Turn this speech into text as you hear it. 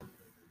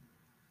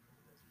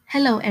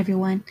Hello,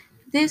 everyone.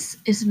 This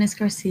is Miss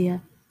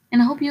Garcia,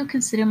 and I hope you'll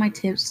consider my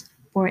tips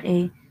for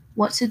a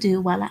what to do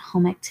while at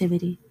home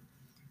activity.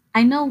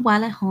 I know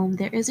while at home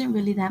there isn't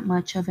really that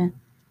much of an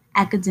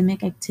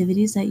academic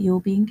activities that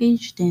you'll be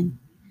engaged in,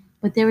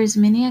 but there is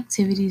many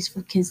activities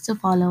for kids to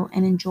follow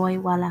and enjoy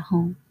while at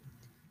home.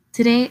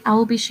 Today, I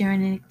will be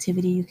sharing an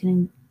activity you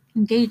can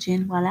engage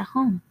in while at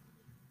home.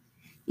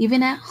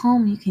 Even at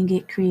home, you can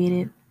get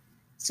creative,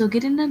 so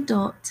get an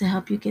adult to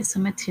help you get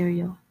some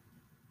material.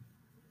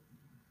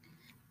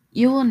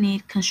 You will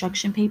need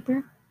construction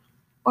paper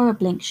or a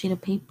blank sheet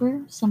of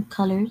paper, some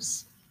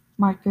colors,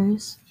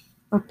 markers,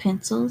 or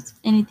pencils,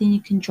 anything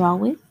you can draw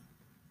with.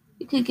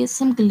 You could get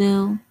some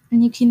glue,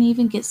 and you can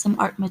even get some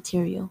art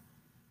material.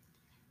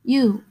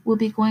 You will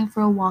be going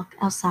for a walk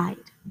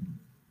outside,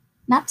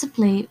 not to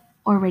play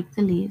or rake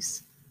the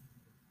leaves,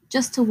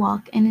 just to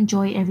walk and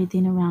enjoy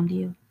everything around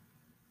you.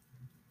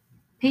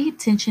 Pay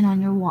attention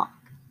on your walk.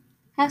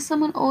 Have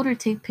someone older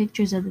take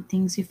pictures of the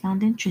things you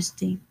found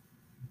interesting.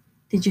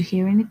 Did you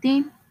hear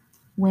anything?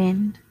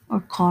 Wind or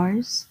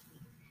cars?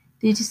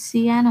 Did you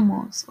see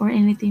animals or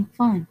anything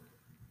fun?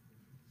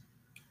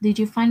 Did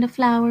you find a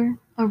flower,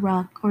 a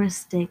rock, or a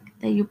stick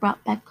that you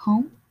brought back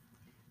home?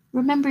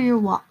 Remember your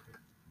walk.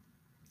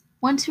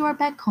 Once you are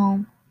back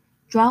home,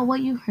 draw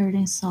what you heard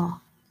and saw.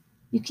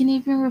 You can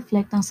even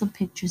reflect on some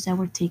pictures that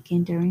were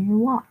taken during your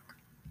walk.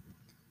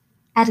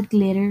 Add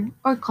glitter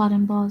or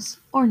cotton balls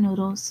or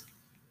noodles,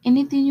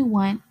 anything you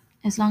want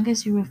as long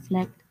as you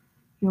reflect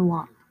your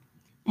walk,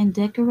 and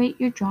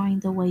decorate your drawing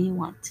the way you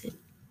want it.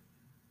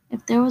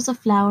 If there was a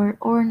flower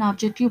or an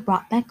object you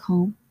brought back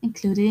home,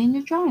 include it in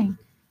your drawing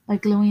by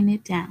gluing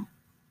it down.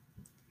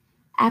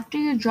 After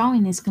your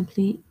drawing is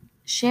complete,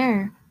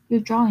 share your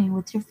drawing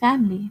with your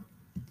family.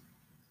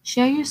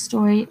 Share your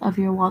story of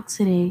your walk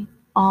today,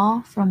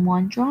 all from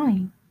one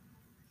drawing.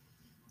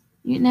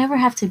 You never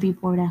have to be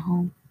bored at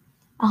home.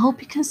 I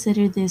hope you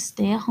consider this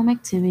stay at home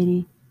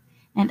activity,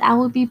 and I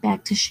will be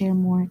back to share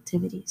more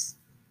activities.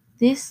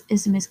 This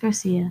is Miss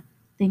Garcia.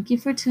 Thank you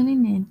for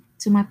tuning in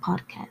to my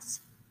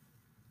podcast.